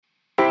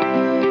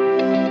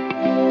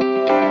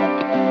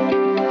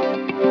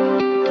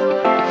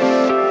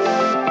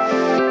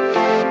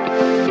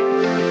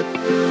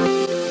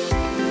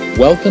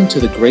Welcome to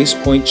the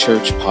Gracepoint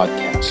Church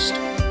podcast.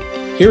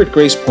 Here at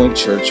Gracepoint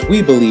Church,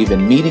 we believe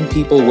in meeting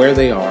people where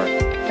they are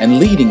and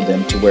leading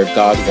them to where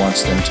God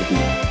wants them to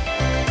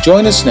be.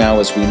 Join us now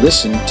as we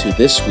listen to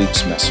this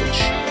week's message.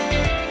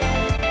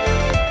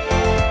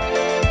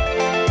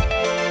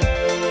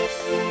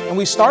 And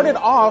we started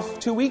off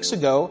 2 weeks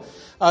ago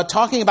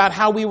talking about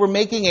how we were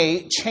making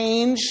a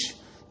change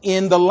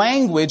in the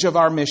language of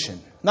our mission.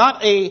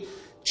 Not a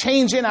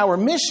change in our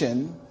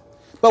mission,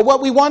 but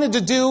what we wanted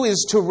to do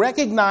is to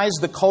recognize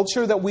the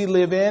culture that we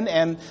live in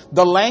and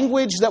the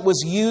language that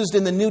was used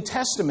in the New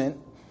Testament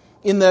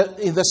in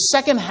the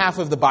second half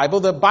of the Bible,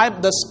 the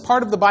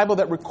part of the Bible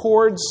that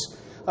records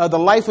the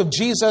life of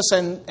Jesus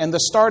and the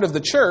start of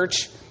the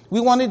church. We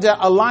wanted to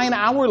align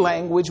our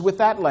language with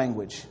that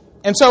language.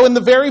 And so in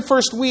the very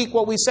first week,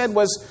 what we said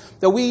was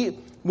that we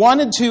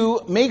wanted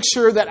to make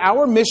sure that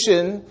our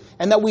mission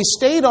and that we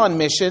stayed on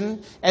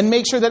mission and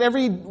make sure that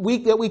every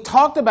week that we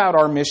talked about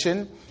our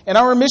mission. And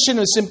our mission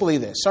is simply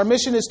this. Our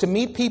mission is to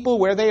meet people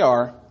where they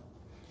are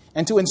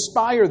and to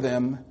inspire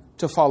them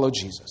to follow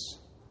Jesus.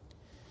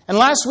 And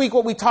last week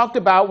what we talked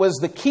about was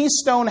the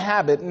keystone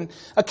habit. And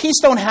a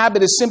keystone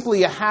habit is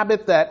simply a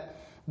habit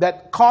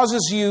that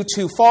causes you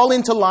to fall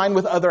into line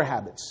with other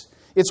habits.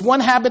 It's one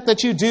habit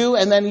that you do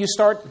and then you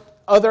start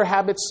other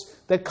habits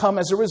that come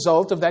as a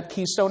result of that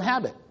keystone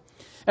habit.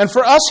 And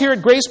for us here at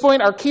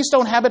Gracepoint, our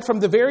keystone habit from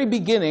the very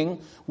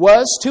beginning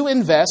was to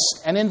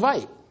invest and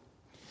invite.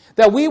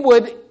 That we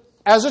would,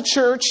 as a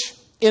church,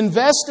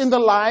 invest in the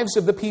lives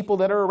of the people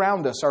that are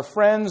around us, our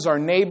friends, our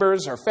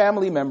neighbors, our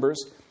family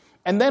members.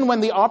 And then when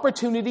the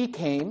opportunity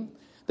came,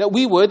 that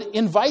we would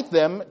invite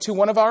them to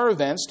one of our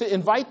events, to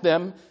invite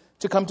them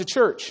to come to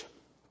church.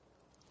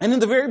 And in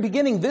the very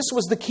beginning, this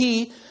was the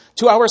key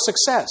to our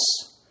success.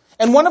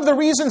 And one of the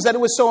reasons that it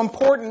was so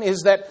important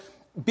is that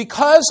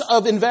because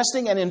of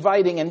investing and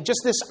inviting and just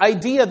this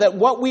idea that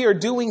what we are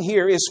doing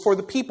here is for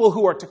the people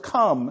who are to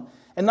come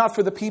and not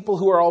for the people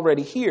who are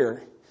already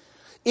here,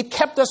 it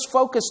kept us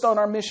focused on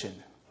our mission.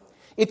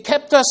 It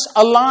kept us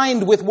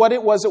aligned with what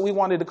it was that we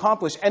wanted to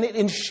accomplish. And it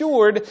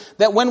ensured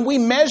that when we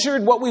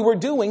measured what we were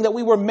doing, that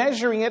we were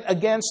measuring it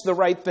against the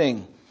right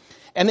thing.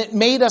 And it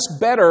made us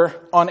better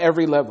on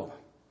every level.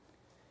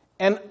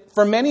 And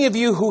for many of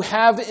you who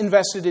have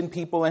invested in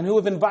people and who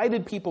have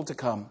invited people to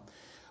come,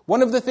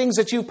 one of the things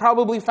that you've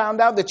probably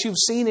found out that you've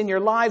seen in your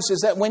lives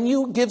is that when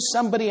you give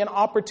somebody an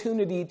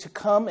opportunity to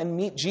come and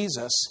meet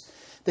Jesus,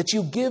 that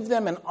you give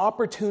them an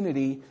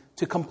opportunity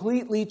to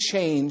completely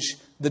change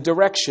the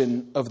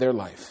direction of their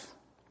life.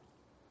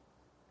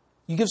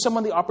 You give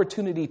someone the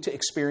opportunity to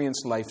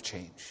experience life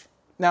change.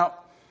 Now,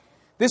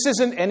 this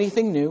isn't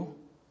anything new.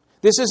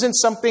 This isn't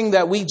something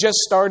that we just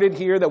started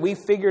here, that we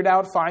figured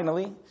out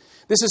finally.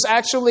 This is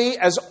actually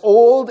as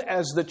old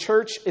as the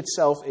church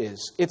itself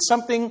is. It's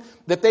something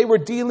that they were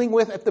dealing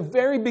with at the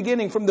very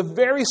beginning, from the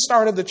very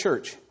start of the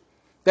church.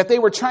 That they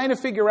were trying to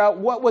figure out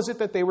what was it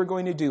that they were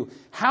going to do.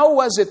 How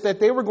was it that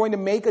they were going to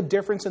make a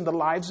difference in the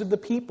lives of the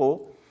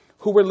people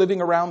who were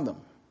living around them?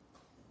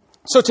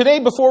 So today,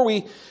 before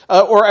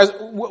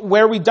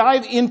where we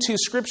dive into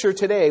Scripture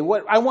today,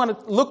 what I want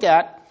to look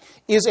at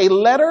is a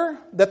letter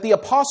that the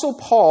Apostle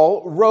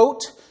Paul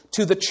wrote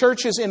to the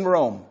churches in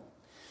Rome.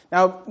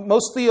 Now,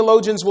 most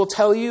theologians will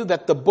tell you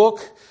that the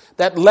book,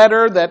 that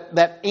letter,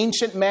 that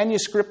ancient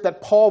manuscript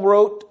that Paul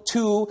wrote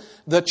to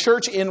the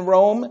church in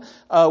Rome,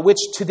 which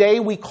today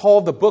we call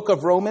the book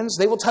of Romans,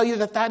 they will tell you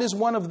that that is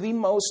one of the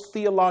most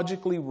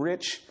theologically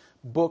rich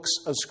books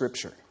of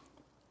Scripture.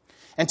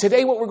 And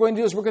today what we're going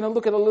to do is we're going to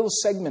look at a little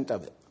segment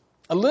of it.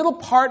 A little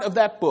part of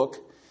that book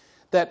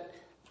that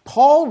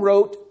Paul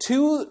wrote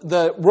to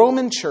the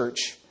Roman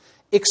church,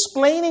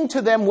 explaining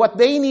to them what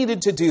they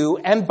needed to do,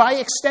 and by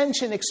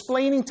extension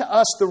explaining to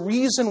us the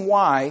reason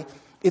why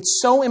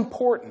it's so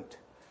important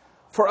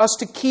for us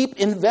to keep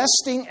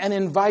investing and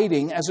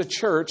inviting as a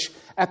church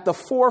at the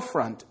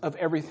forefront of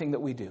everything that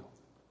we do.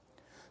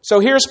 So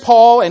here's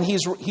Paul, and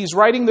he's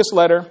writing this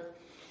letter,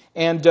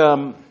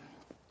 and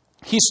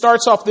he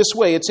starts off this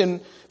way. It's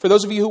in, for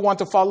those of you who want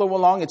to follow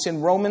along, it's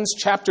in Romans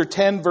chapter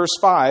 10, verse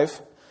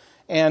 5,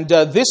 and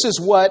this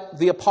is what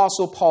the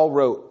Apostle Paul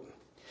wrote.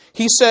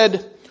 He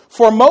said,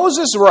 "For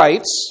Moses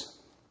writes,"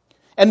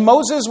 and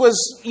Moses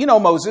was,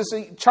 Moses,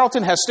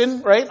 Charlton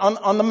Heston, right,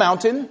 on the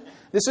mountain.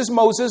 This is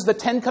Moses, the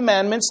 10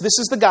 Commandments. This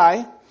is the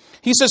guy.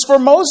 He says, "For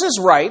Moses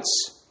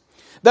writes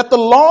that the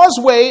law's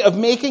way of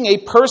making a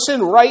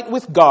person right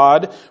with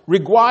God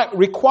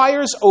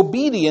requires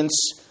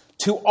obedience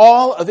to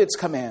all of its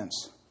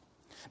commands."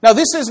 Now,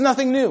 this is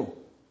nothing new.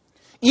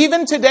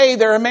 Even today,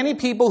 there are many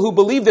people who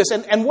believe this.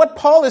 And what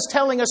Paul is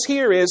telling us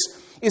here is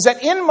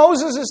that in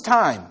Moses'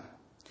 time,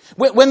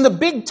 when the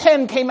Big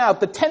Ten came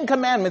out, the 10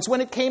 Commandments, when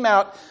it came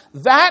out,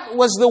 that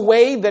was the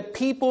way that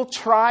people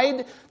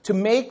tried to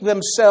make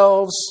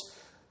themselves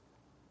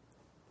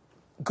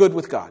good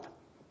with God.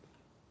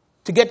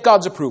 To get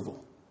God's approval.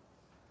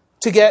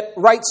 To get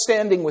right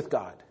standing with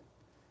God.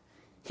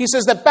 He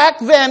says that back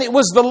then it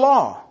was the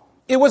law.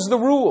 It was the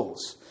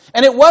rules.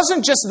 And it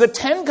wasn't just the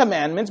 10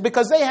 commandments,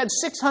 because they had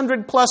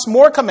 600 plus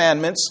more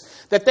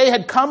commandments that they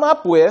had come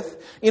up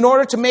with in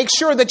order to make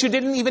sure that you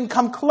didn't even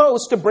come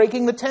close to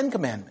breaking the 10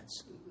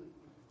 commandments.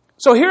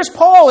 So here's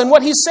Paul, and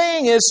what he's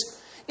saying is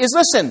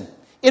listen,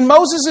 in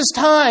Moses'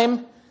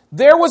 time,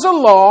 there was a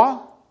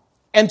law,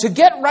 and to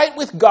get right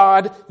with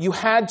God, you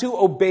had to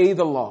obey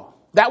the law.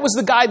 That was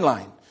the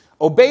guideline.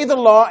 Obey the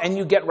law and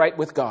you get right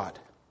with God.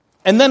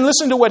 And then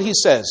listen to what he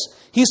says.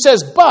 He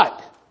says,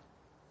 but,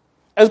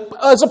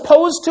 as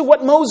opposed to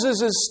what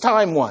Moses'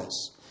 time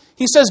was.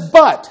 He says,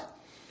 but,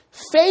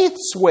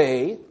 faith's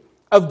way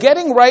of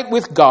getting right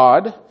with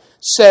God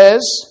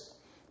says,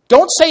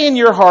 don't say in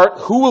your heart,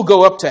 who will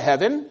go up to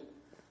heaven?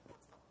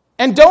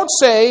 And don't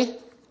say,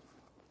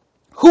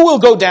 who will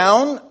go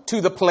down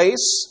to the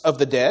place of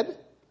the dead?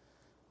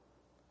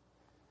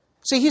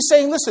 See, he's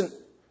saying, listen,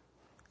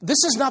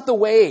 this is not the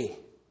way.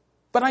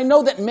 But I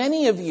know that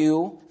many of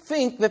you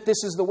think that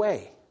this is the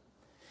way.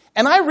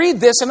 And I read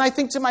this and I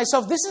think to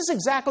myself, this is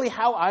exactly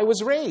how I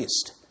was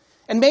raised.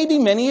 And maybe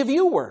many of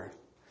you were.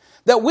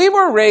 That we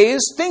were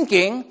raised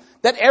thinking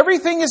that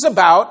everything is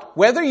about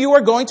whether you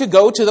are going to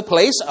go to the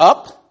place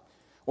up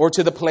or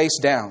to the place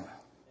down.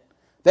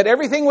 That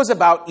everything was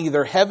about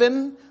either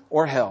heaven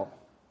or hell.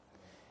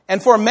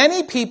 And for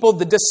many people,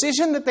 the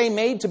decision that they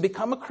made to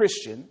become a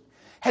Christian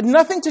had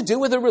nothing to do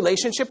with a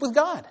relationship with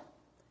God.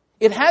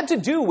 It had to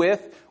do with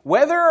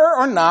whether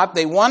or not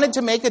they wanted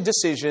to make a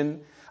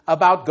decision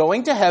about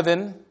going to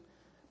heaven,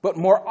 but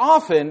more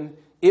often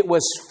it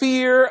was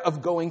fear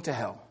of going to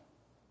hell.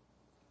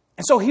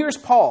 And so here's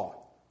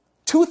Paul,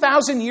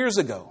 2,000 years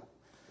ago,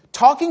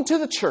 talking to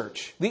the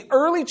church, the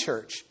early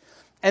church,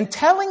 and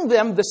telling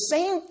them the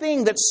same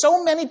thing that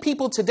so many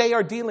people today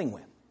are dealing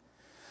with.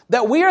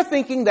 That we are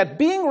thinking that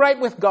being right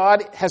with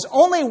God has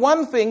only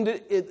one thing,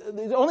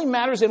 it only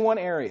matters in one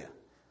area.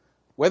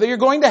 Whether you're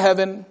going to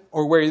heaven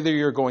or whether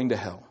you're going to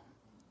hell.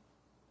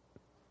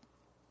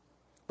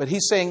 But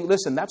he's saying,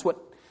 listen, that's what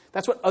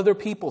other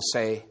people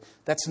say.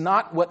 That's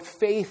not what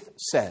faith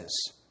says.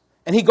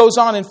 And he goes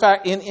on, in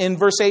fact, in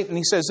verse 8, and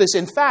he says this,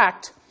 in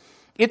fact,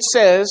 it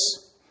says,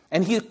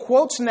 and he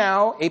quotes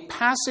now a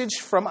passage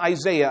from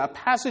Isaiah, a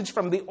passage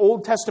from the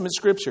Old Testament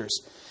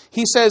scriptures.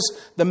 He says,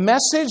 the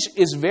message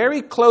is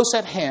very close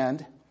at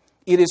hand.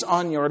 It is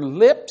on your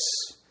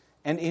lips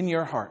and in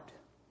your heart.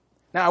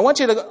 Now, I want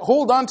you to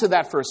hold on to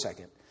that for a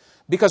second,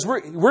 because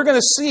we're going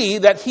to see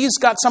that he's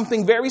got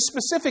something very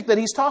specific that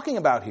he's talking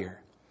about here.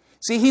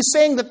 See, he's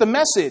saying that the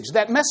message,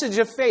 that message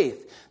of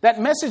faith,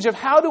 that message of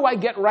how do I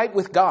get right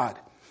with God,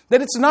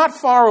 that it's not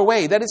far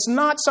away, that it's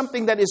not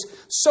something that is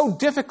so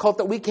difficult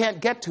that we can't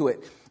get to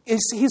it.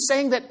 He's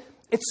saying that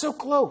it's so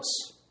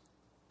close.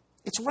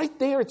 It's right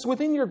there. It's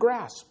within your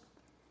grasp.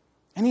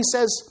 And he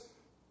says,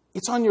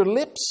 it's on your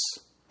lips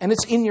and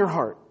it's in your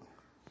heart.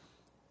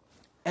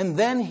 And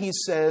then he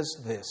says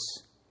this,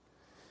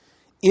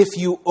 if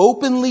you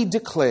openly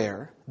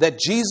declare that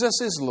Jesus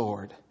is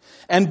Lord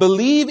and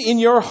believe in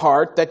your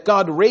heart that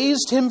God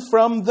raised him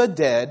from the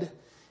dead,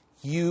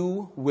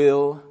 you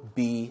will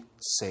be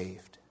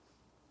saved.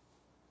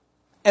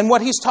 And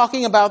what he's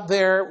talking about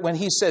there when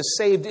he says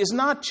saved is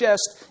not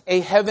just a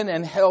heaven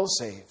and hell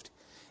saved.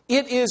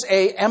 It is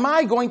am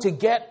I going to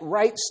get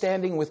right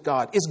standing with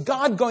God? Is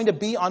God going to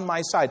be on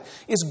my side?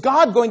 Is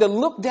God going to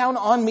look down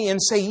on me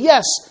and say,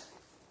 yes,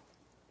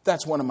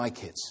 that's one of my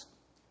kids?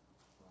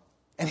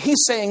 And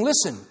he's saying,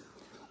 listen,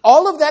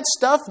 all of that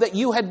stuff that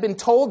you had been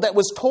told, that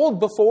was told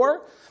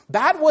before,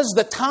 that was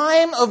the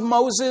time of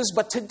Moses,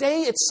 but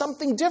today it's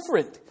something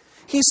different.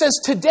 He says,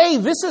 today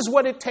this is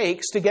what it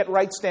takes to get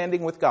right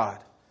standing with God.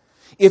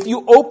 If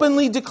you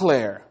openly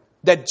declare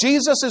that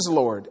Jesus is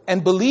Lord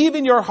and believe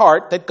in your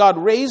heart that God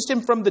raised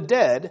him from the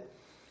dead,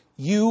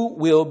 you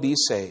will be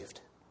saved.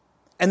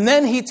 And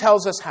then he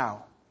tells us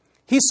how.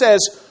 He says,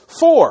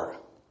 for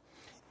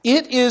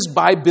it is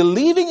by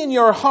believing in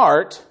your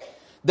heart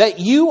that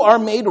you are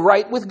made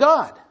right with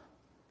God.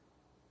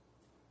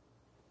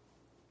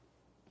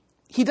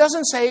 He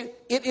doesn't say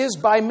it is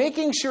by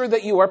making sure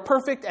that you are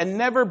perfect and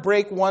never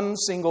break one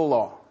single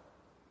law.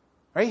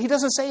 Right? He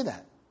doesn't say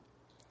that.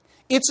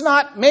 It's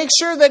not make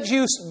sure that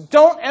you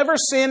don't ever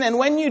sin, and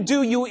when you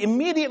do, you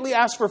immediately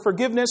ask for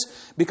forgiveness,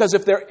 because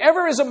if there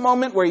ever is a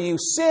moment where you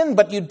sin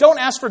but you don't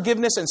ask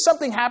forgiveness and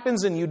something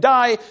happens and you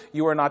die,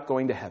 you are not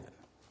going to heaven.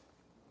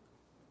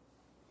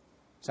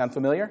 Sound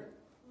familiar?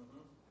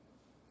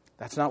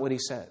 That's not what he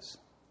says.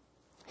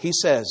 He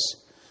says,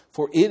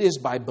 for it is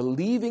by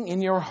believing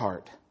in your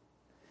heart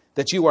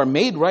that you are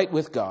made right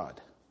with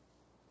God,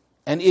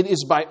 and it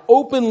is by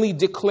openly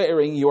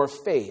declaring your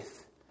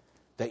faith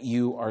that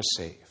you are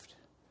saved.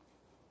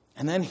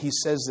 And then he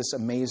says this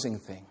amazing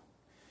thing,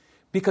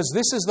 because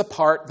this is the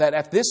part that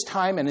at this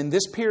time and in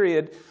this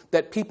period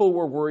that people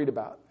were worried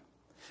about.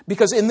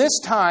 Because in this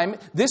time,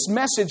 this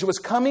message was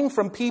coming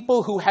from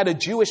people who had a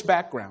Jewish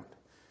background.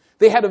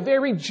 They had a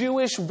very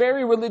Jewish,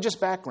 very religious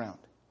background.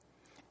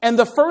 And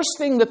the first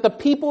thing that the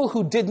people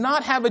who did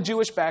not have a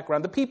Jewish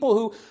background, the people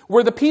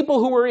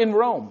who were in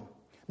Rome,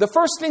 the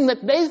first thing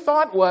that they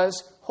thought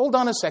was, hold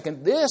on a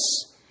second, this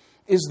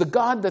is the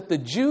God that the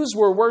Jews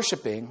were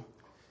worshiping,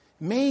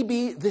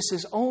 maybe this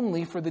is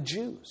only for the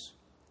Jews.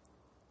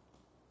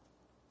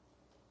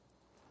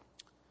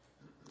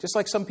 Just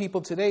like some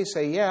people today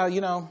say, yeah,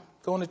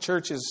 going to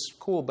church is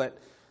cool, but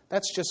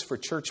that's just for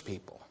church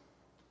people.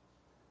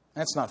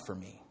 That's not for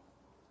me.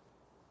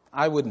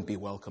 I wouldn't be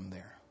welcome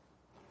there.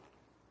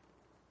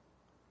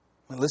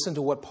 But listen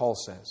to what Paul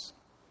says.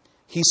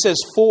 He says,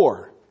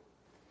 for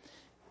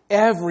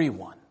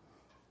everyone.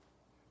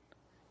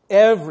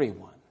 I've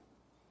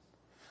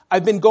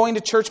been going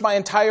to church my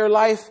entire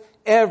life.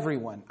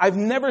 Everyone. I've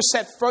never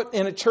set foot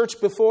in a church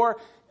before.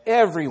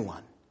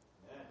 Everyone.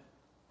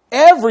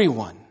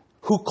 Everyone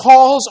who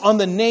calls on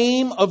the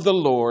name of the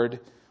Lord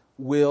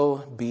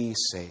will be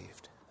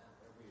saved.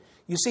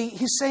 You see,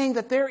 he's saying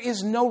that there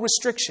is no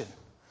restriction,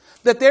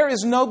 that there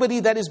is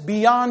nobody that is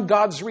beyond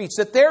God's reach,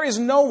 that there is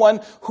no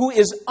one who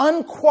is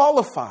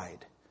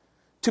unqualified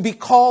to be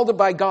called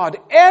by God.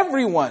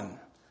 Everyone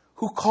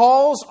who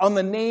calls on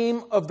the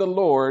name of the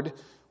Lord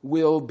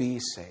will be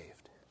saved.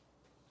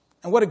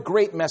 And what a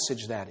great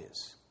message that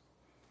is.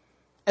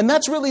 And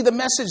that's really the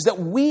message that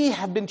we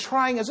have been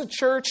trying as a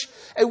church.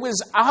 It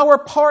was our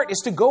part is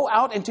to go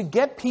out and to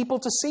get people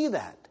to see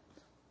that.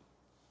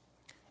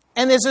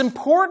 And as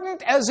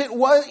important as it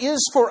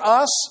is for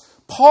us,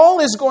 Paul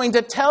is going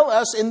to tell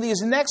us in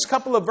these next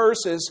couple of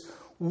verses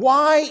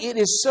why it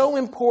is so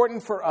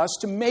important for us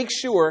to make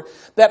sure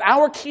that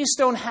our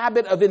keystone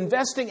habit of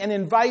investing and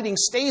inviting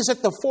stays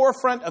at the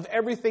forefront of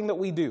everything that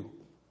we do.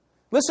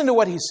 Listen to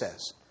what he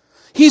says.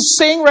 He's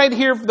saying right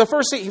here, the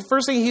first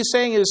thing he's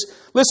saying is,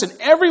 listen,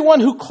 everyone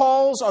who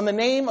calls on the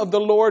name of the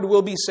Lord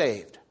will be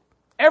saved.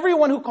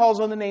 Everyone who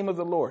calls on the name of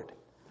the Lord.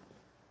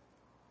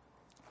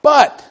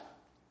 But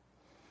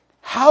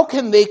how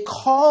can they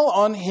call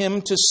on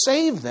him to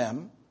save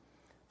them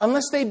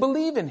unless they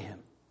believe in him?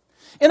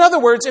 In other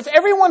words, if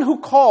everyone who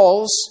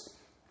calls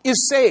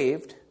is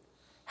saved,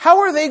 how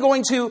are they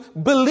going to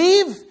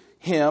believe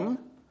him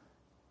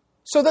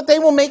so that they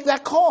will make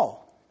that call?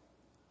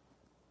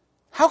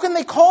 How can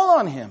they call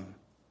on him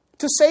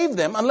to save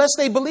them unless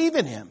they believe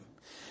in him?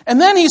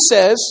 And then he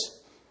says,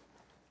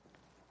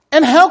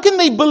 and how can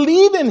they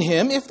believe in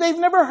him if they've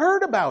never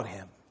heard about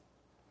him?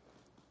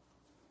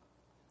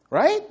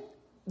 Right?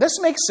 This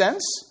makes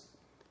sense.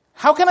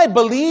 How can I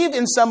believe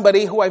in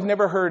somebody who I've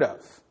never heard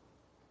of?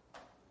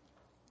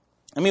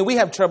 I mean, we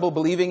have trouble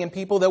believing in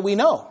people that we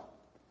know.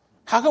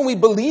 How can we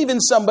believe in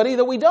somebody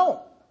that we don't?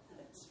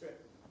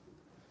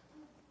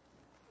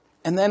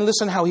 And then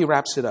listen how he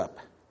wraps it up.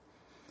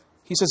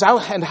 He says,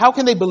 and how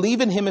can they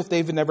believe in him if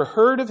they've never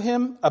heard of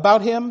him,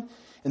 about him?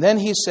 And then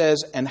he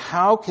says, and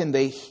how can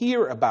they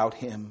hear about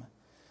him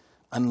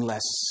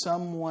unless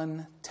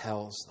someone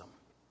tells them?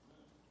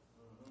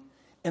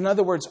 In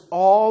other words,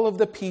 all of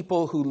the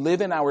people who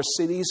live in our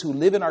cities, who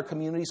live in our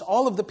communities,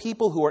 all of the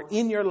people who are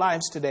in your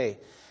lives today,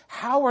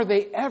 how are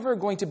they ever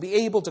going to be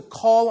able to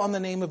call on the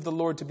name of the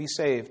Lord to be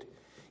saved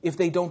if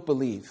they don't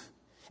believe?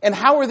 And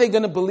how are they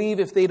going to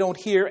believe if they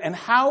don't hear? And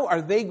how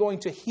are they going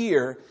to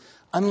hear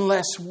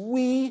unless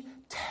we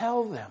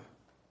tell them?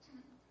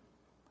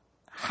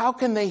 How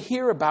can they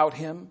hear about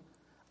him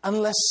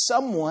unless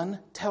someone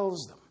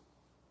tells them?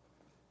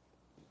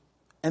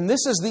 And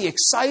this is the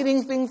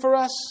exciting thing for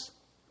us,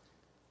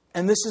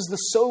 and this is the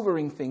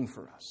sobering thing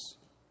for us.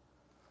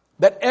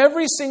 That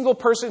every single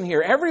person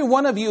here, every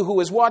one of you who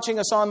is watching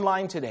us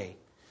online today,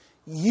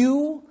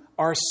 you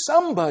are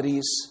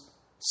somebody's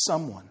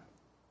someone.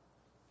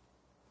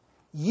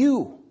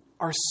 You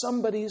are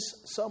somebody's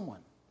someone.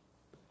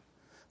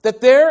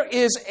 That there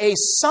is a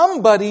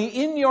somebody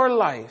in your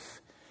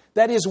life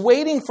that is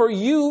waiting for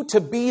you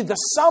to be the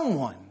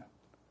someone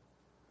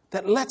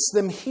that lets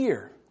them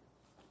hear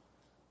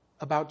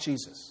about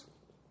Jesus.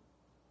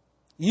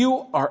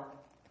 You are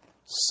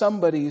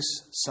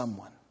somebody's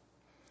someone.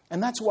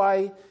 And that's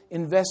why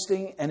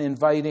investing and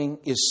inviting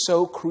is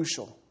so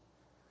crucial.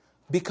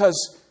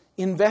 Because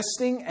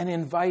investing and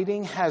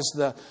inviting has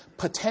the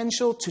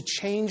potential to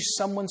change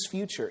someone's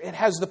future. It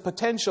has the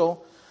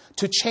potential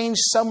to change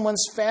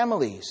someone's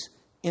family's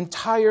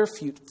entire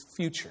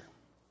future.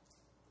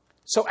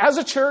 So as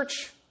a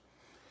church,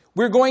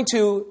 we're going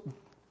to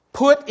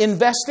put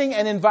investing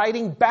and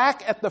inviting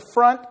back at the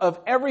front of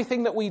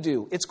everything that we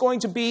do. It's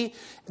going to be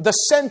the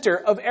center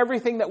of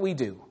everything that we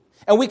do.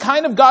 And we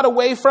kind of got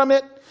away from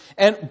it,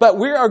 but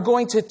we are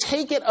going to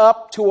take it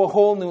up to a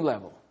whole new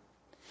level.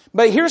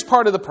 But here's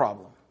part of the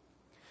problem.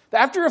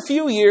 After a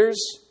few years,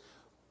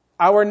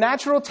 our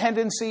natural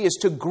tendency is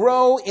to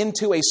grow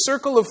into a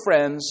circle of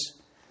friends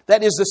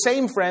that is the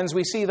same friends.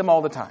 We see them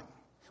all the time.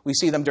 We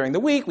see them during the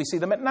week. We see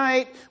them at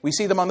night. We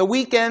see them on the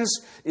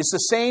weekends. It's the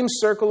same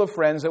circle of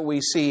friends that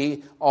we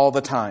see all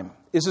the time.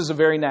 This is a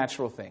very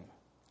natural thing.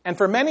 And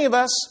for many of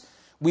us,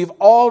 we've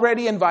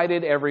already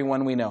invited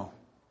everyone we know.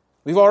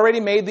 We've already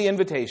made the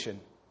invitation.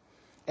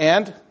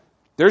 And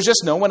there's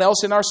just no one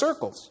else in our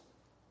circles.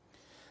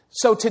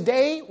 So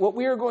today, what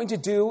we are going to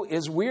do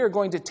is we are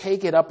going to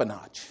take it up a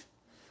notch.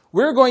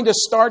 We're going to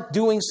start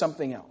doing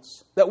something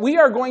else. that we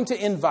are going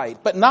to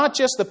invite, but not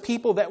just the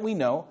people that we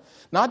know,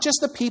 not just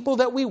the people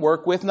that we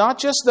work with, not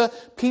just the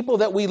people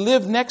that we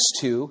live next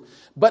to,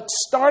 but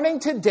starting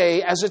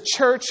today as a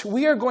church,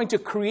 we are going to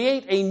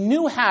create a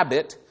new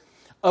habit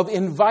of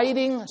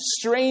inviting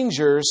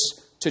strangers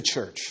to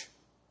church.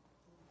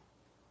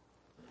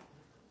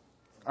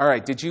 All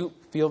right, did you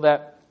feel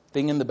that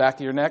thing in the back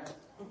of your neck?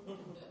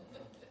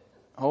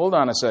 Hold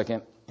on a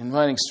second.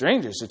 Inviting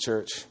strangers to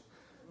church.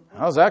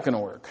 How's that going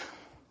to work?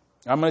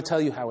 I'm going to tell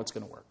you how it's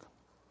going to work.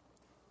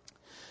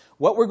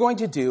 What we're going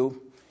to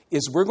do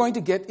is we're going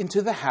to get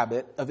into the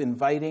habit of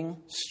inviting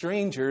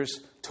strangers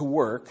to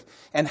work,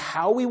 and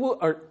how we will,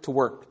 or to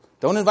work.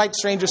 Don't invite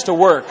strangers to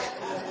work.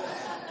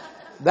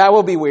 That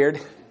will be weird.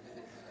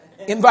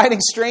 Inviting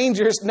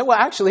strangers, no, well,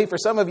 actually, for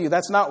some of you,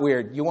 that's not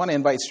weird. You want to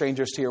invite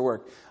strangers to your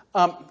work.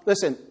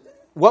 Listen,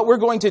 what we're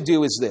going to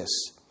do is this.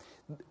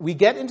 We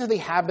get into the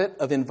habit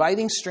of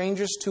inviting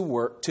strangers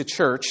to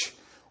church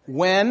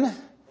when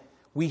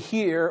we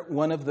hear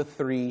one of the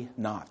three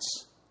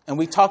nots. And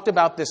we talked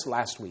about this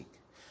last week.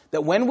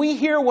 That when we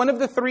hear one of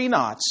the three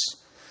nots,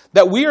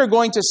 that we are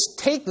going to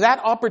take that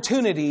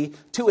opportunity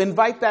to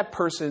invite that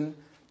person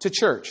to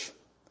church.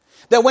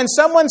 That when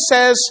someone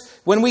says,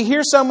 when we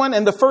hear someone,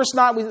 and the first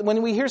knot,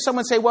 when we hear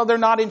someone say, well, they're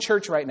not in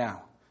church right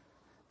now,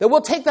 that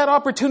we'll take that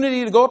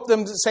opportunity to go up to them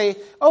and say,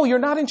 oh, you're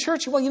not in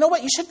church? Well, you know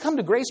what? You should come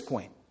to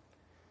Gracepoint.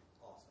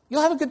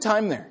 You'll have a good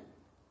time there.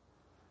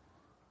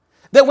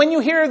 That when you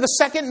hear the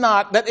second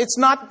knot, that it's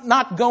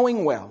not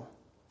going well,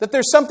 that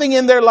there's something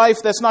in their life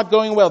that's not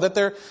going well, that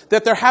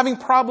they're having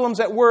problems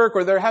at work,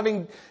 or they're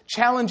having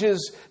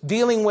challenges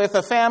dealing with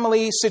a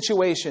family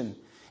situation,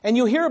 and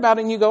you hear about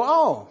it and you go,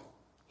 oh,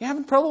 you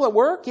having trouble at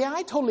work? Yeah,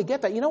 I totally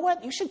get that. You know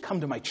what? You should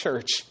come to my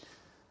church.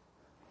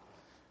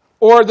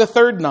 Or the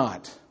third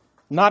knot,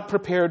 not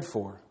prepared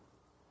for.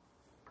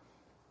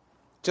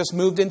 Just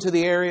moved into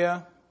the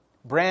area,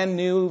 brand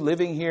new,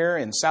 living here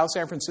in South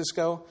San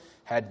Francisco,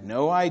 had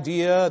no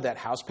idea that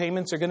house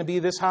payments are going to be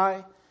this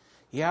high.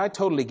 Yeah, I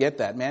totally get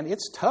that, man.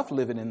 It's tough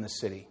living in the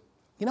city.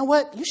 You know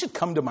what? You should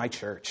come to my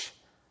church.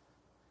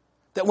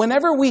 That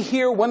whenever we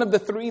hear one of the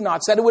three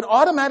knots, that it would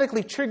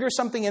automatically trigger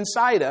something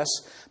inside us,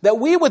 that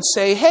we would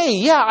say, hey,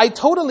 yeah, I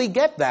totally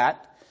get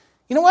that.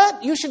 You know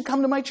what? You should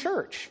come to my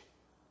church.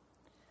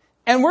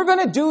 And we're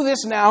going to do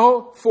this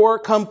now for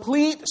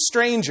complete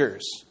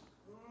strangers.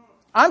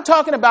 I'm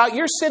talking about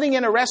you're sitting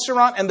in a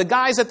restaurant and the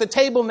guys at the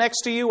table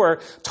next to you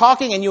are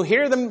talking, and you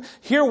hear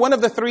one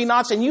of the three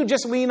knots, and you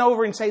just lean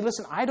over and say,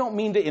 listen, I don't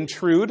mean to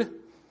intrude,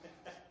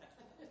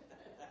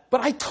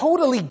 but I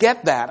totally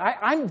get that.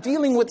 I'm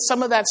dealing with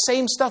some of that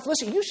same stuff.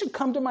 Listen, you should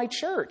come to my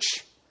church.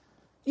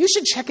 You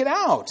should check it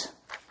out.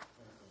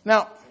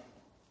 Now,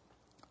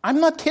 I'm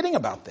not kidding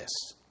about this.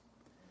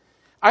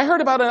 I heard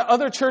about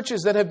other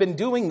churches that have been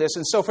doing this,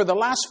 and so for the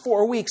last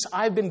 4 weeks,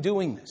 I've been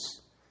doing this.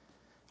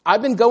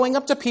 I've been going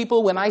up to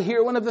people when I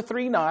hear one of the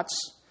three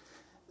knots.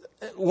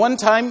 One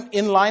time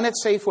in line at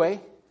Safeway,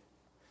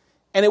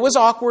 and it was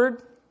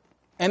awkward,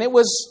 and it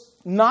was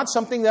not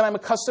something that I'm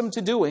accustomed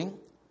to doing,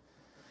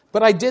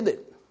 but I did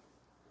it.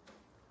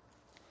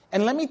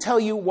 And let me tell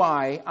you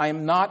why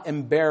I'm not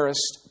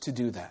embarrassed to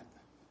do that.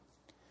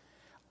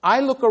 I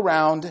look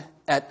around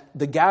at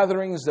the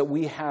gatherings that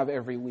we have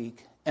every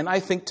week, and I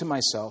think to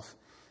myself,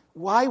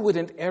 why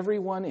wouldn't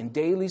everyone in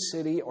Daly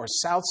City or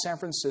South San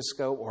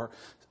Francisco or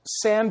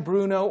San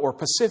Bruno or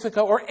Pacifica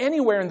or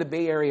anywhere in the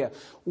Bay Area,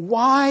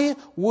 why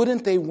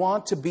wouldn't they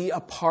want to be a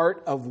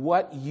part of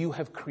what you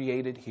have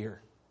created here?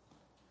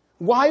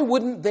 Why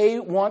wouldn't they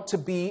want to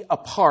be a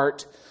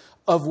part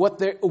of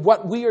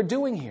what we are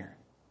doing here?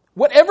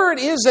 Whatever it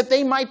is that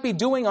they might be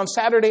doing on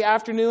Saturday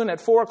afternoon at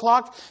 4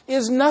 o'clock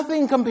is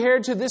nothing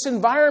compared to this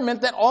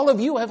environment that all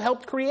of you have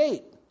helped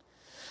create.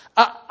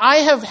 I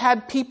have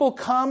had people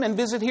come and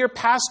visit here,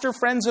 pastor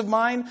friends of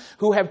mine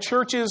who have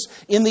churches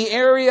in the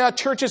area,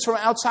 churches from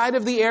outside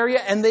of the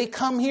area, and they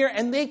come here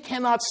and they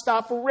cannot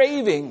stop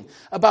raving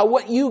about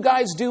what you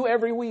guys do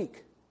every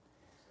week.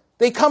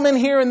 They come in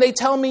here and they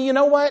tell me, you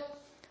know what?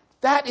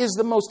 That is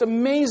the most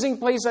amazing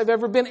place I've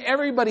ever been.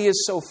 Everybody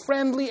is so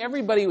friendly.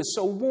 Everybody was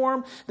so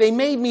warm. They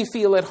made me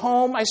feel at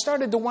home. I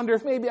started to wonder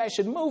if maybe I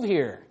should move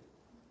here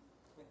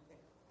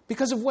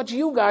because of what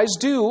you guys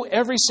do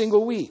every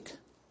single week.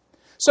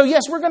 So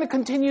yes, we're going to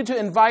continue to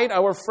invite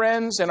our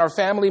friends and our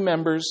family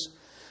members,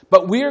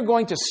 but we are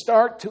going to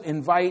start to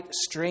invite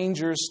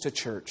strangers to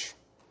church.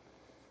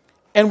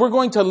 And we're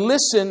going to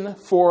listen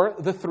for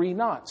the three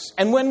knots.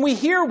 And when we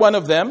hear one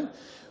of them,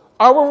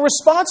 our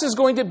response is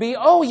going to be,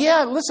 oh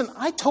yeah, listen,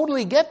 I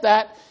totally get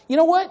that. You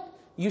know what?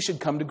 You should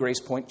come to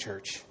Gracepoint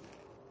Church.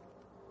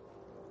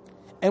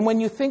 And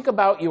when you think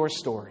about your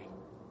story,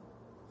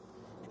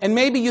 and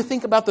maybe you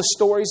think about the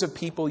stories of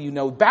people you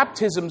know,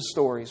 baptism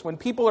stories, when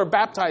people are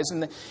baptized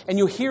and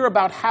you hear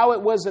about how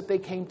it was that they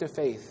came to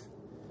faith.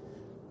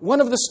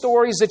 One of the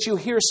stories that you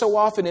hear so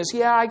often is,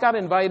 yeah, I got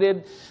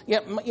invited.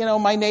 Yeah, you know,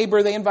 my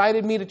neighbor, they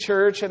invited me to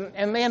church,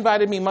 and they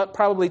invited me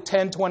probably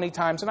 10, 20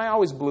 times, and I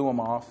always blew them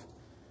off.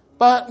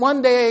 But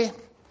one day,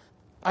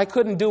 I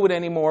couldn't do it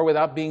anymore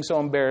without being so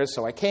embarrassed,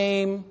 so I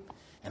came,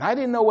 And I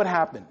didn't know what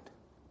happened.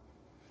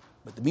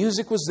 But the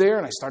music was there,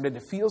 and I started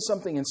to feel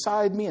something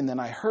inside me, and then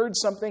I heard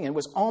something, and it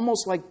was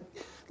almost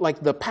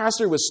like the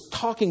pastor was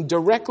talking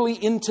directly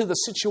into the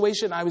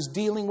situation I was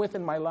dealing with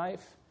in my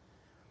life.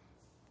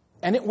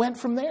 And it went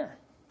from there.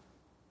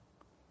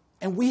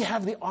 And we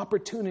have the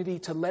opportunity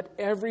to let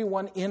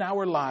everyone in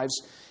our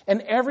lives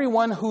and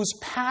everyone whose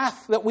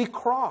path that we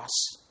cross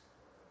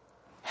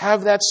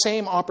have that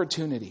same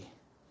opportunity.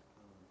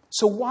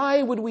 So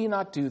why would we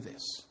not do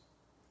this?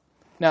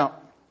 Now,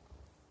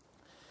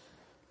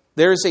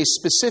 there is a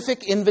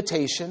specific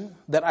invitation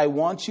that I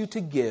want you to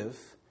give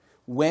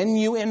when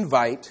you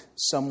invite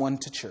someone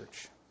to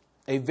church.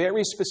 A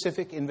very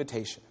specific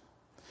invitation.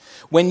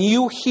 When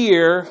you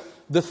hear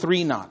the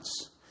three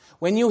nots,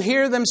 when you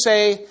hear them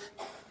say,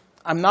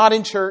 I'm not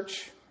in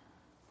church,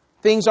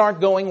 things aren't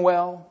going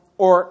well,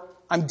 or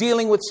I'm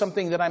dealing with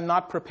something that I'm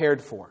not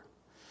prepared for.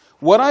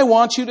 What I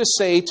want you to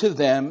say to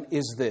them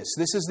is this.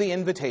 This is the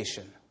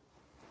invitation.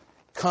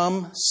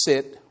 Come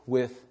sit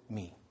with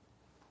me.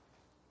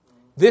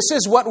 This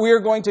is what we're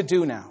going to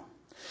do now.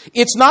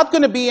 It's not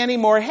going to be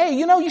anymore, hey,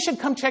 you should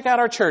come check out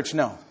our church.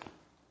 No.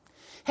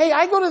 Hey,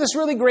 I go to this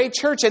really great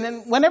church, and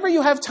then whenever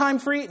you have time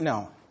free,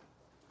 no.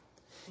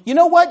 You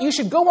know what? You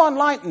should go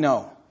online.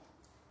 No.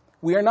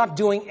 We are not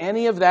doing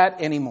any of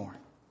that anymore.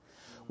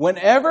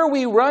 Whenever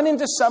we run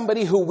into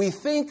somebody who we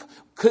think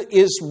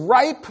is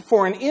ripe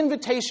for an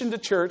invitation to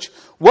church,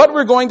 what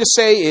we're going to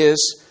say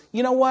is,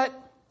 you know what?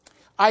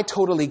 I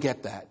totally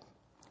get that.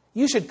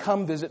 You should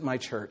come visit my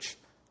church.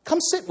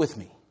 Come sit with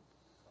me.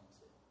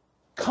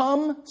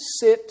 Come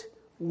sit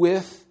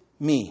with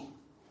me.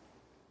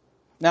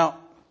 Now,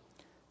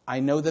 I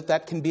know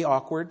that can be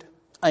awkward.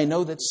 I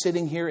know that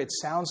sitting here, it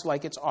sounds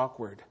like it's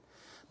awkward.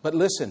 But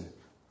listen,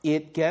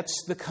 it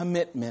gets the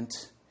commitment,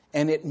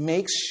 and it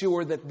makes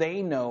sure that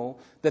they know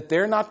that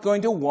they're not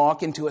going to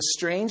walk into a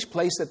strange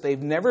place that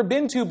they've never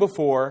been to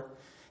before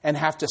and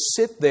have to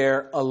sit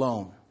there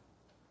alone.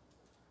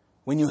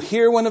 When you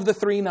hear one of the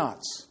three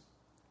nots,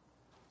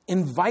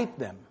 invite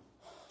them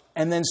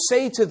and then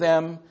say to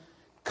them,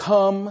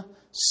 come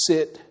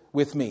sit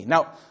with me.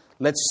 Now,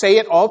 let's say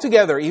it all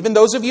together. Even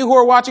those of you who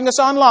are watching us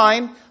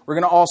online, we're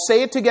going to all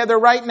say it together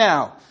right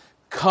now.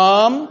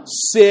 Come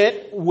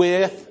sit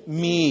with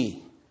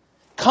me.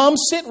 Come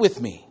sit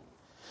with me.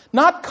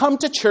 Not come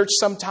to church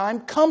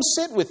sometime. Come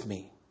sit with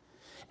me.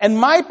 And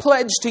my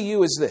pledge to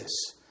you is this.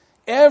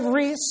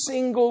 Every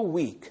single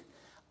week,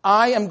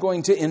 I am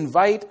going to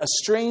invite a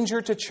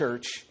stranger to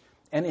church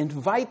and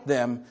invite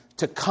them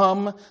to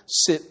come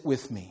sit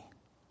with me.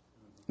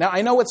 Now,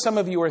 I know what some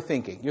of you are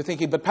thinking. You're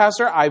thinking, but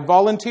Pastor, I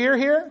volunteer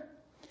here.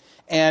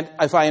 And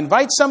if I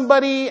invite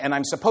somebody and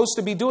I'm supposed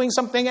to be doing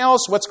something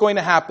else, what's going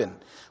to happen?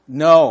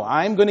 No,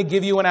 I'm going to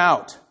give you an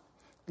out.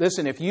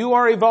 Listen, if you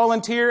are a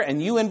volunteer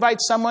and you invite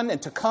someone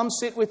and to come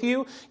sit with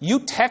you, you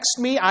text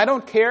me. I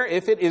don't care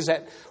if it is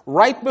at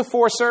right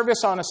before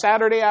service on a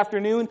Saturday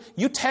afternoon.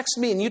 You text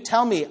me and you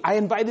tell me, I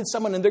invited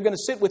someone and they're going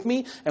to sit with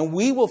me, and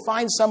we will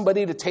find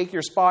somebody to take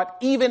your spot,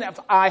 even if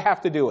I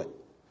have to do it.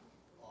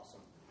 Awesome.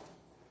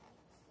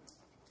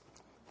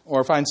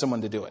 Or find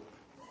someone to do it.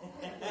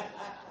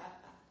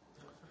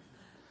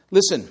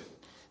 Listen,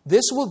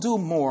 this will do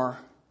more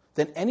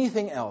than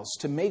anything else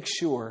to make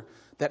sure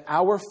that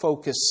our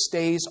focus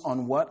stays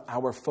on what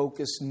our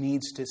focus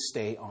needs to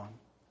stay on.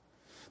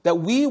 That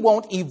we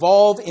won't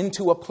evolve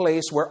into a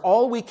place where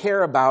all we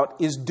care about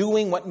is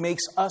doing what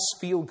makes us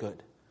feel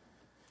good.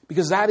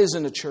 Because that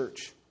isn't a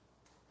church.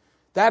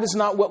 That is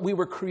not what we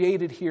were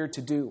created here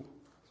to do.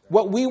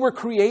 What we were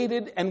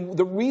created, and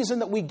the reason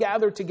that we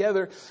gather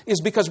together,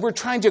 is because we're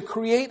trying to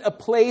create a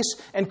place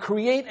and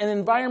create an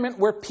environment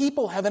where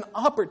people have an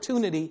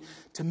opportunity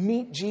to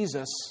meet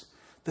Jesus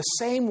the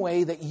same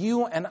way that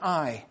you and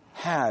I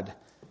had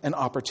an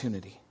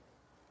opportunity.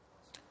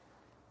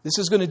 This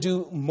is going to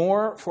do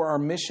more for our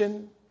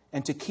mission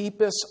and to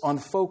keep us on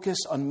focus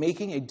on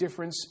making a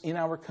difference in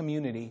our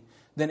community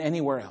than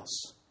anywhere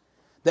else.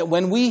 That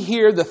when we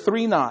hear the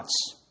three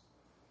nots,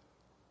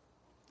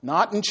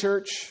 not in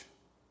church,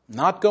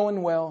 not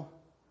going well,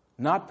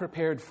 not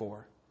prepared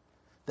for,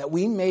 that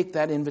we make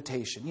that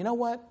invitation. You know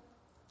what?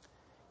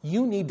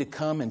 You need to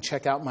come and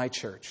check out my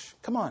church.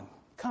 Come on,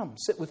 come,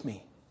 sit with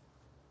me.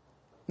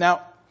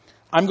 Now,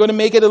 I'm going to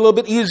make it a little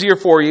bit easier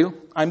for you.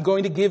 I'm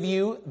going to give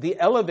you the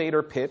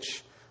elevator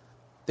pitch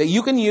that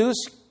you can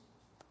use,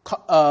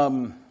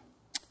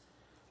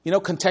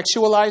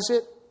 contextualize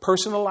it,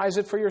 personalize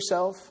it for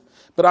yourself.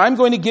 But I'm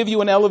going to give you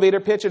an elevator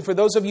pitch. And for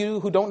those of you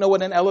who don't know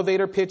what an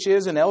elevator pitch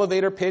is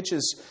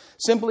is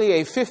simply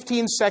a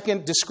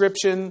 15-second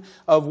description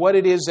of what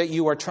it is that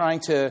you are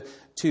trying to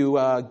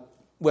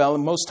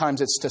most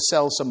times it's to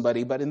sell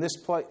somebody. But in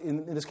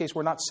this case,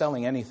 we're not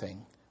selling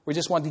anything. We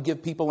just want to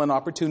give people an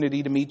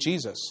opportunity to meet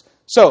Jesus.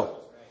 So,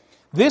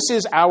 this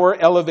is our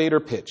elevator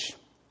pitch.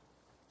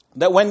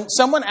 That when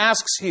someone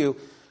asks you,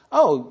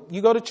 oh,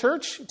 you go to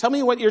church? Tell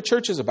me what your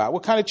church is about.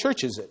 What kind of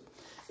church is it?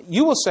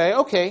 You will say,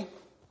 okay,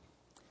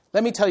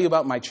 let me tell you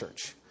about my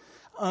church.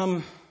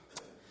 You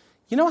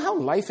know how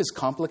life is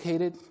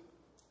complicated?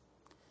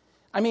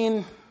 I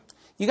mean,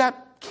 You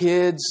got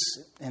kids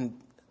and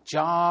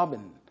job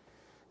and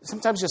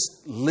sometimes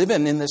just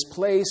living in this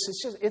place.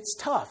 It's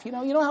tough. You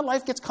know how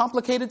life gets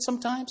complicated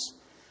sometimes?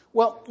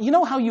 Well, you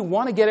know how you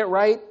want to get it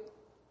right?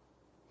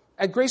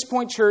 At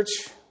Gracepoint Church,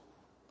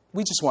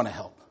 we just want to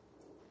help.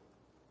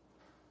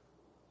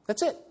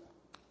 That's it.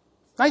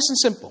 Nice and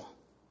simple.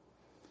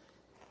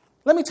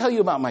 Let me tell you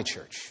about my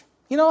church.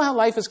 You know how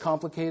life is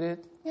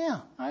complicated?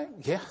 Yeah,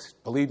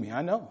 believe me,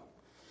 I know.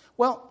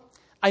 Well,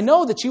 I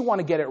know that you want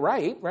to get it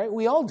right?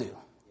 We all do.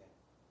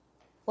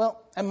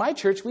 Well, at my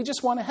church, we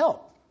just want to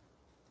help.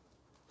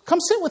 Come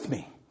sit with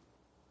me.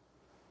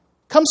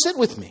 Come sit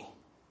with me.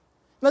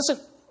 Listen,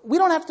 we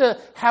don't have to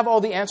have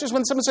all the answers.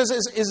 When someone says,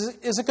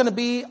 is it going to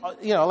be,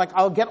 like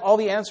I'll get all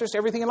the answers to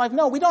everything in life?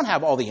 No, we don't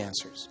have all the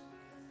answers.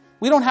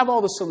 We don't have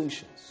all the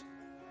solutions.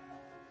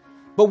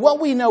 But what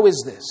we know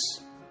is this.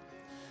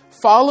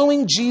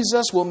 Following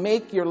Jesus will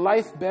make your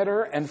life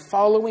better, and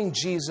following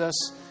Jesus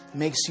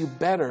makes you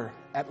better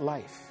at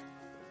life.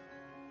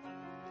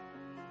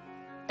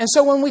 And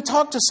so when we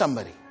talk to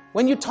somebody,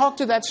 when you talk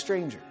to that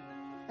stranger,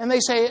 and they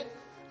say,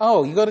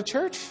 oh, you go to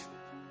church?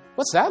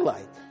 What's that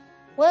like?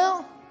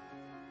 Well,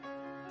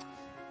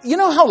 you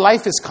know how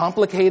life is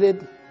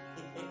complicated?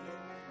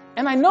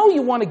 And I know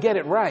you want to get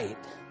it right.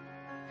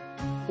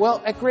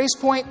 Well, at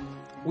Gracepoint,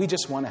 we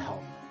just want to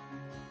help.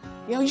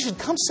 You should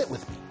come sit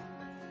with me.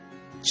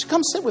 You should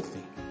come sit with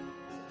me.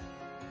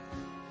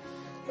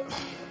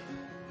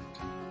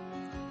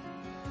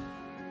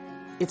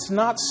 It's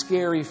not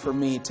scary for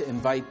me to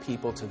invite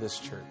people to this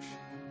church.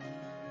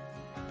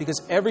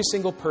 Because every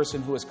single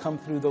person who has come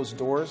through those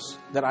doors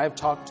that I've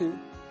talked to,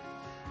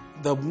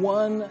 the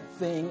one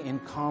thing in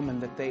common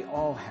that they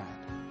all had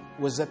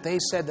was that they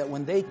said that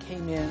when they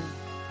came in,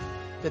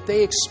 that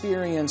they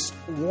experienced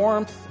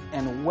warmth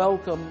and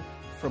welcome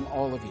from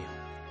all of you.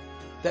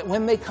 That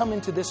when they come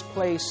into this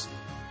place,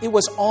 it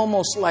was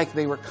almost like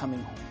they were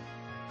coming home.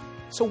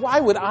 So why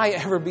would I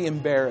ever be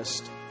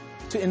embarrassed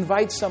to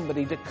invite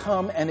somebody to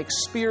come and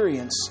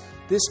experience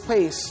this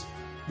place,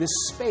 this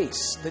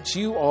space that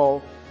you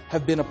all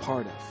have been a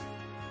part of?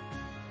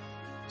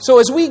 So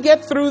as we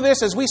get through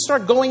this, as we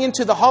start going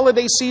into the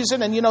holiday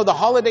season, and the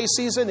holiday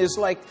season is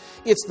like,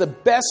 it's the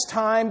best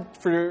time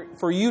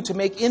for you to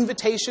make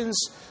invitations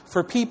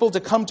for people to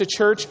come to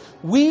church,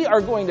 we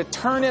are going to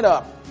turn it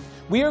up.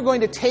 We are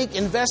going to take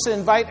Invest and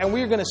Invite, and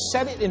we are going to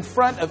set it in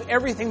front of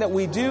everything that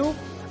we do,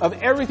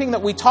 of everything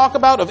that we talk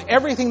about, of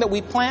everything that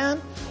we plan.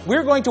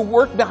 We're going to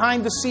work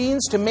behind the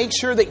scenes to make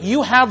sure that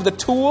you have the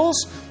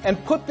tools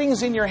and put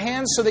things in your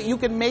hands so that you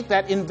can make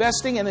that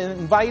investing and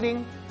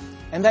inviting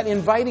and that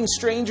inviting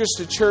strangers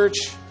to church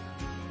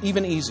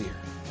even easier.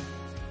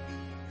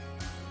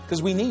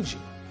 Because we need you.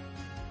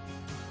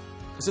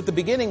 Because at the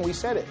beginning we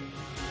said it.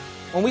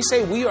 When we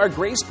say we are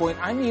Gracepoint,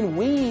 I mean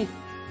we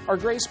are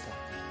Gracepoint.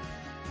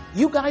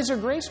 You guys are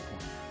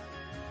Gracepoint.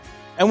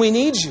 And we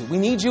need you. We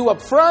need you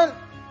up front.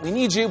 We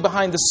need you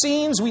behind the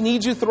scenes. We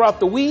need you throughout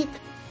the week.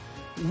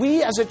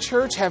 We as a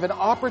church have an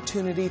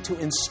opportunity to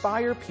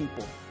inspire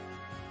people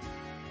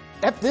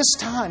at this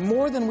time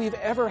more than we've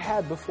ever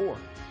had before.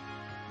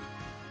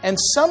 And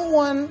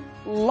someone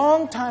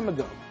long time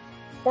ago,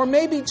 or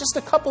maybe just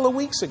a couple of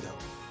weeks ago,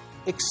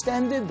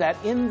 extended that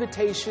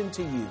invitation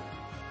to you.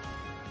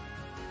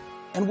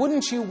 And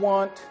wouldn't you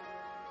want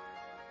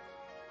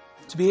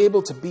to be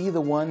able to be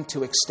the one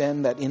to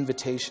extend that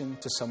invitation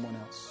to someone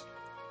else?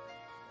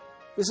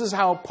 This is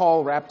how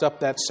Paul wrapped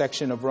up that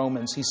section of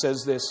Romans. He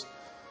says this.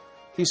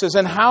 He says,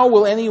 and how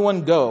will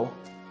anyone go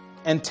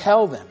and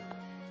tell them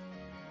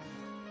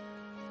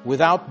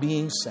without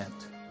being sent?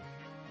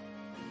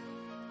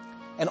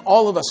 And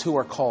all of us who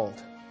are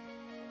called,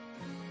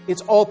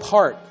 it's all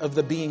part of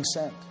the being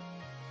sent.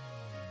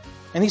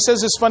 And he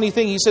says this funny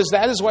thing. He says,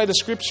 that is why the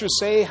scriptures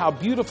say, how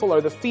beautiful are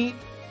the feet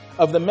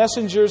of the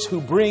messengers who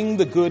bring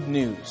the good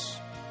news.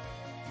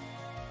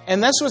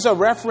 And this was a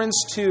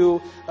reference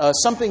to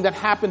something that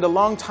happened a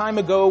long time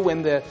ago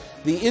when the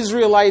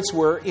Israelites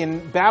were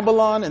in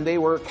Babylon and they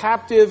were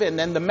captive, and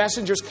then the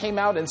messengers came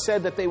out and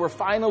said that they were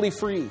finally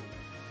free.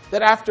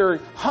 That after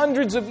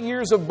hundreds of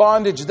years of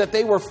bondage, that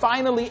they were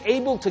finally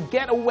able to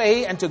get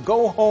away and to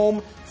go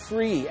home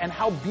free. And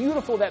how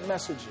beautiful that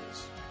message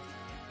is.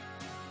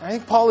 And I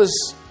think Paul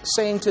is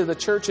saying to the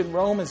church in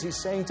Rome, as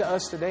he's saying to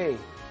us today,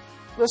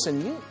 listen,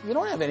 you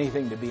don't have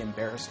anything to be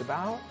embarrassed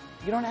about.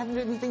 You don't have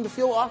anything to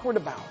feel awkward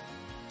about.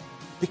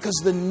 Because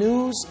the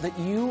news that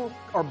you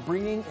are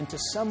bringing into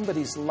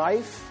somebody's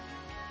life,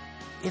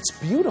 it's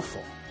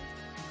beautiful.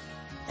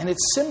 And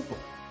it's simple.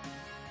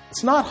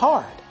 It's not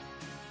hard.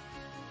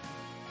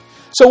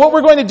 So what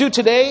we're going to do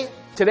today,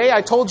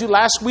 I told you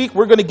last week,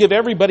 we're going to give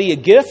everybody a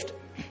gift.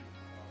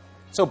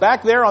 So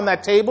back there on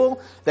that table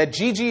that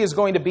Gigi is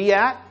going to be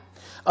at,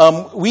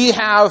 we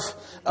have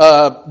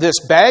this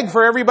bag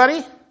for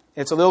everybody.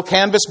 It's a little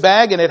canvas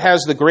bag, and it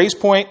has the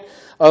Gracepoint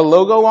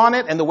logo on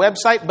it and the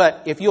website.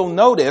 But if you'll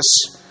notice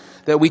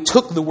that we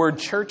took the word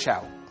church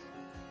out.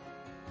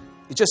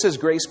 It just says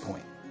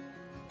Gracepoint.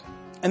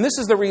 And this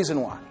is the reason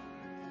why.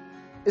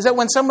 Is that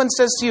when someone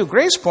says to you,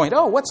 Gracepoint,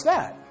 oh, what's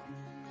that?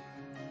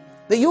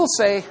 that you'll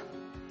say,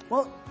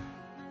 well,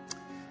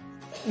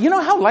 you know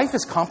how life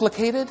is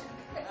complicated?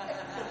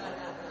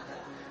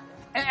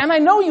 And I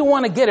know you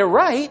want to get it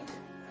right.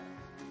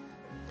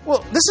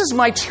 Well, this is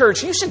my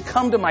church. You should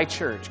come to my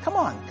church. Come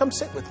on, come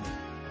sit with me.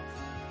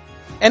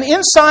 And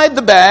inside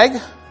the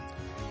bag,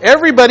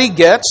 everybody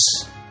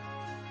gets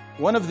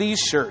one of these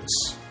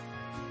shirts.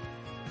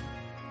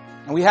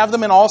 And we have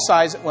them in all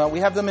sizes. Well, we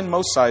have them in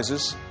most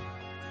sizes.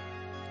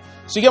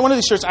 So you get one of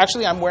these shirts.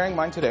 Actually, I'm wearing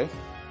mine today.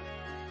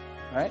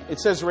 All right? It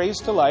says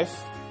Raised to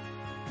Life.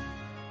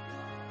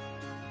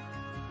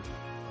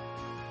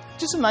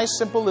 Just a nice,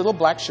 simple little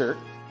black shirt.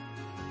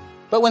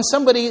 But when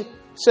somebody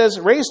says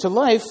Raised to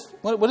Life,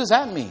 what does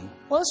that mean?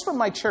 Well, it's from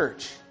my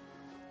church.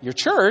 Your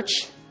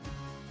church?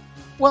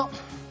 Well,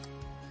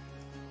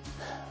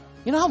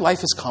 you know how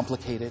life is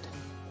complicated?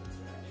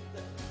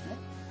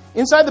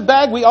 Inside the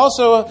bag, we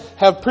also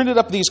have printed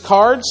up these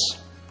cards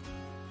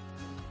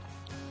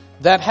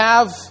that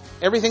have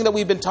everything that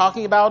we've been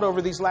talking about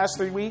over these last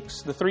 3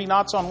 weeks. The 3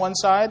 knots on one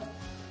side,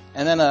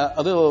 and then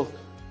a little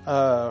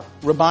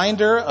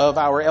reminder of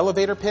our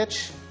elevator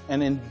pitch,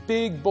 and in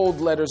big, bold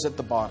letters at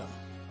the bottom.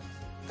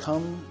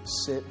 Come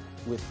sit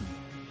with me.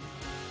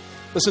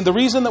 Listen, the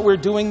reason that we're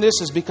doing this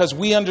is because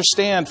we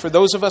understand, for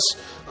those of us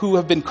who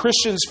have been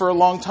Christians for a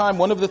long time,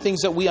 one of the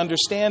things that we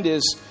understand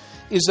is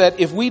that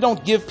if we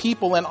don't give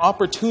people an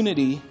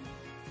opportunity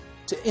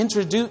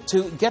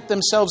to get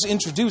themselves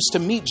introduced to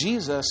meet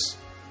Jesus,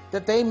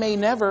 that they may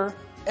never,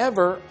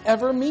 ever,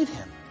 ever meet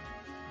Him.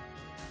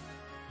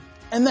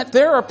 And that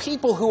there are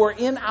people who are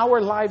in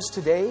our lives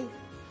today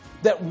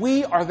that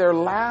we are their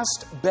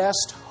last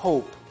best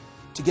hope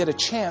to get a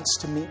chance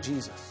to meet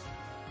Jesus.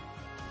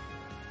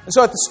 And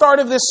so at the start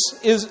of this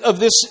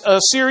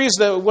series,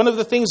 one of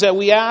the things that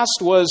we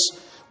asked,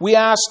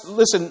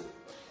 listen,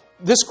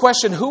 this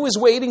question, who is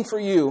waiting for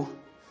you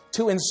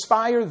to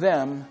inspire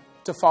them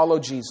to follow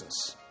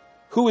Jesus?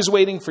 Who is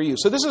waiting for you?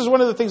 So this is one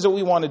of the things that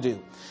we want to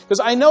do. Because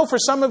I know for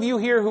some of you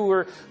here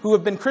who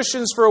have been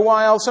Christians for a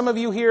while, some of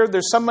you here,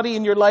 there's somebody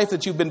in your life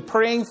that you've been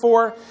praying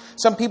for,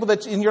 some people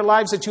that in your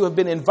lives that you have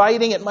been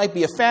inviting. It might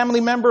be a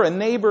family member, a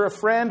neighbor, a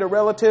friend, a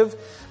relative.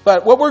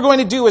 But what we're going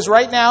to do is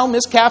right now,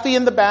 Miss Kathy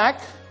in the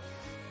back,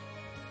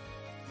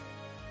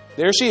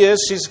 there she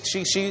is.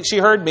 She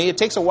heard me. It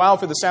takes a while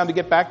for the sound to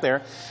get back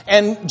there.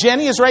 And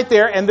Jenny is right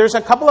there. And there's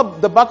a couple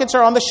of the buckets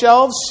are on the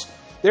shelves.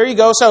 There you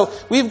go. So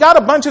we've got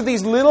a bunch of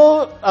these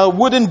little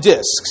wooden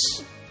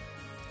discs.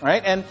 All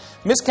right? And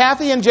Miss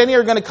Kathy and Jenny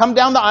are going to come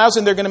down the aisles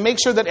and they're going to make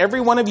sure that every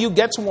one of you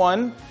gets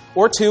one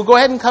or two. Go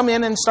ahead and come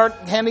in and start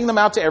handing them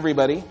out to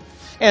everybody.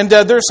 And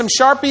there's some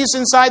Sharpies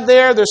inside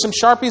there. There's some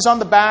Sharpies on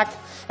the back.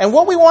 And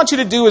what we want you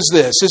to do is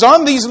this, is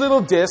on these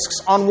little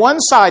discs, on one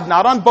side,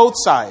 not on both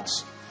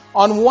sides,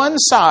 on one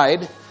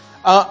side,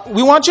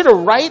 we want you to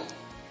write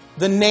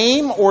the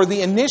name or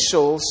the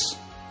initials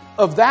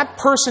of that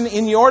person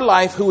in your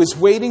life who is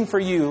waiting for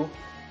you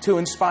to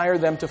inspire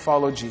them to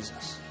follow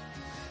Jesus.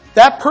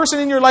 That person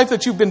in your life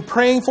that you've been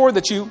praying for,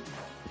 that you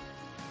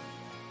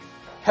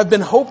have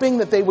been hoping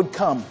that they would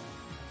come.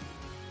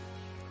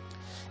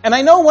 And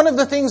I know one of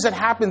the things that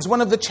happens,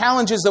 one of the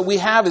challenges that we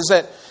have is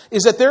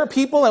that there are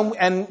people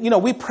and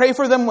we pray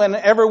for them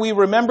whenever we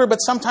remember, but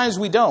sometimes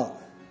we don't.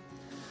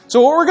 So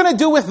what we're going to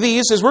do with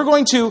these is we're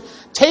going to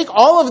take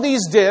all of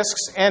these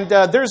discs, and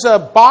there's a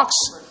box.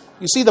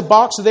 You see the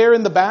box there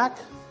in the back?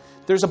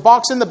 There's a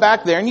box in the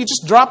back there, and you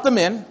just drop them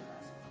in.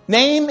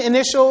 Name,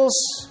 initials.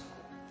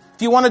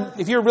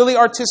 If you're really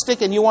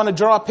artistic and you want to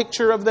draw a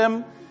picture of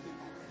them,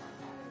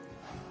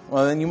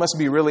 well, then you must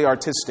be really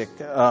artistic.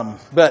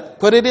 But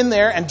put it in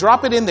there and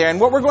drop it in there. And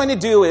what we're going to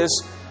do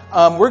is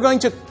we're going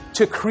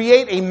to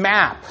create a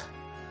map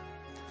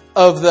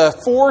of the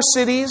 4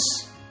 cities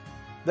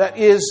that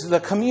is the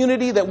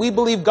community that we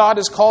believe God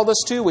has called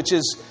us to, which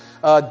is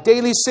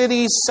Daly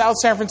City, South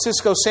San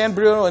Francisco, San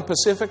Bruno, and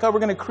Pacifica. We're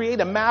going to create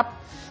a map,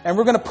 and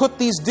we're going to put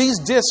these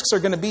discs are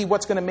going to be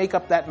what's going to make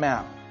up that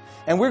map.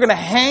 And we're going to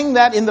hang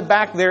that in the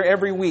back there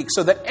every week,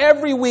 so that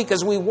every week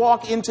as we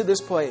walk into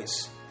this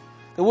place,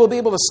 that we'll be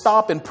able to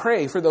stop and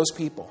pray for those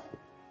people.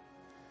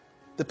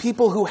 The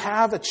people who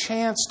have a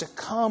chance to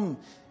come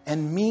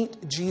and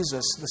meet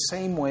Jesus the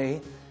same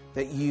way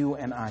that you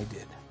and I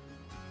did.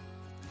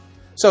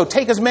 So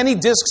take as many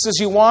discs as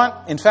you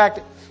want. In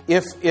fact,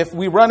 if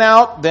we run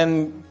out,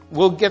 then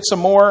we'll get some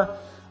more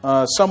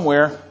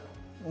somewhere.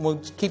 We'll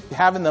keep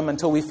having them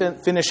until we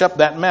finish up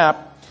that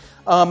map.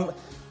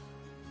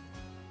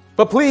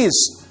 But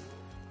please,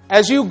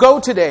 as you go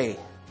today,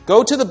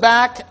 go to the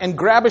back and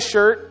grab a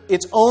shirt.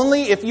 It's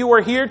only if you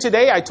are here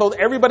today. I told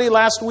everybody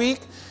last week,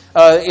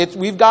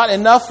 we've got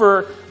enough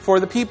for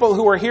the people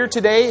who are here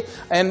today.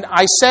 And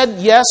I said,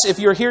 yes, if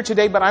you're here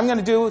today, but I'm going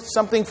to do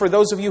something for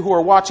those of you who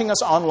are watching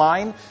us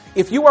online.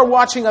 If you are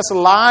watching us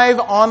live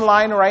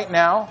online right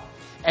now,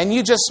 and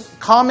you just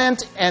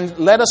comment and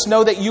let us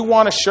know that you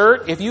want a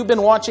shirt, if you've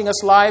been watching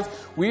us live,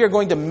 we are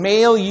going to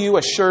mail you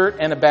a shirt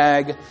and a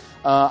bag,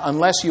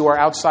 unless you are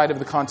outside of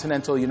the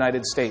continental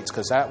United States,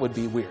 because that would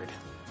be weird.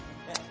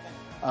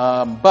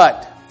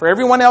 But for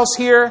everyone else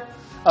here,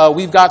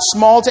 We've got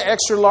small to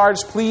extra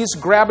large. Please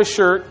grab a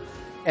shirt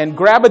and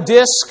grab a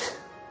disc.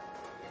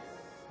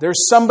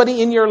 There's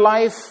somebody in your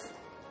life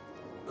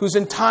whose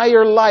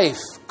entire life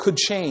could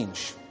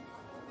change.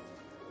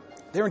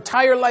 Their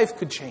entire life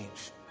could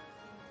change.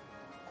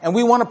 And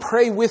we want to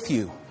pray with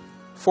you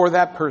for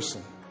that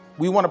person.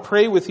 We want to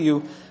pray with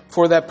you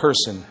for that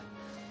person.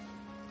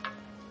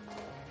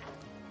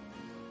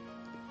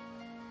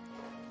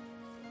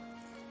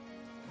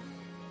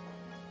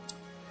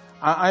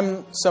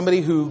 I'm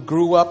somebody who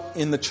grew up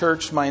in the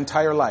church my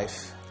entire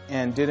life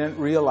and didn't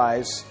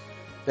realize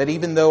that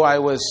even though I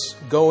was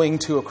going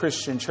to a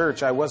Christian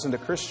church, I wasn't a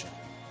Christian.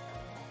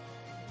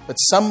 But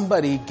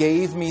somebody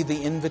gave me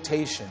the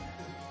invitation,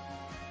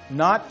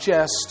 not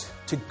just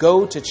to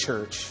go to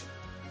church,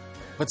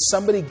 but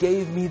somebody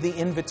gave me the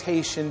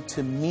invitation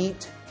to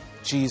meet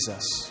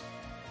Jesus.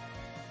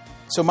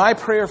 So my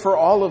prayer for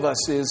all of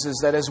us is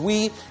that as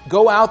we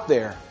go out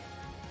there,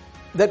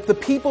 that the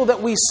people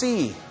that we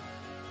see,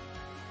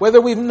 whether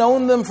we've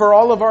known them for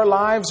all of our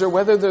lives or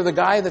whether they're the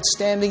guy that's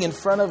standing in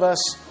front of us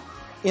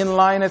in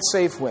line at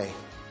Safeway,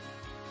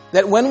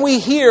 that when we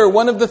hear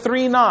one of the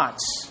three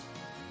knots,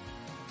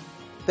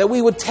 that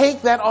we would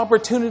take that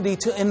opportunity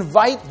to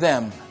invite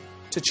them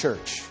to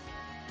church.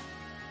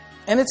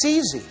 And it's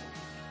easy.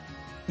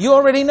 You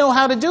already know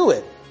how to do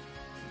it.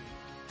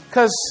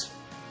 Because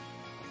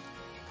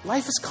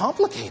life is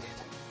complicated.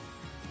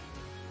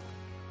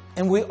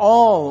 And we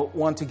all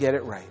want to get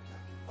it right.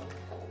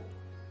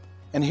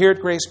 And here at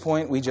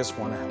Gracepoint, we just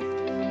want to help.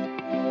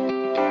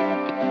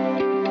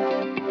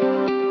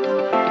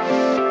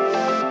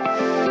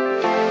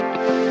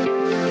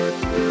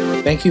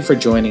 Thank you for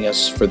joining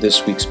us for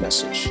this week's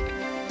message.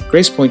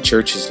 Gracepoint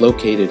Church is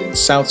located in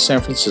South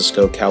San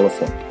Francisco,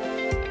 California.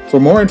 For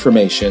more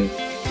information,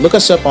 look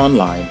us up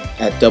online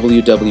at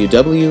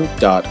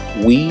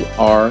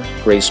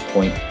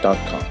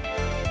www.wearegracepoint.com.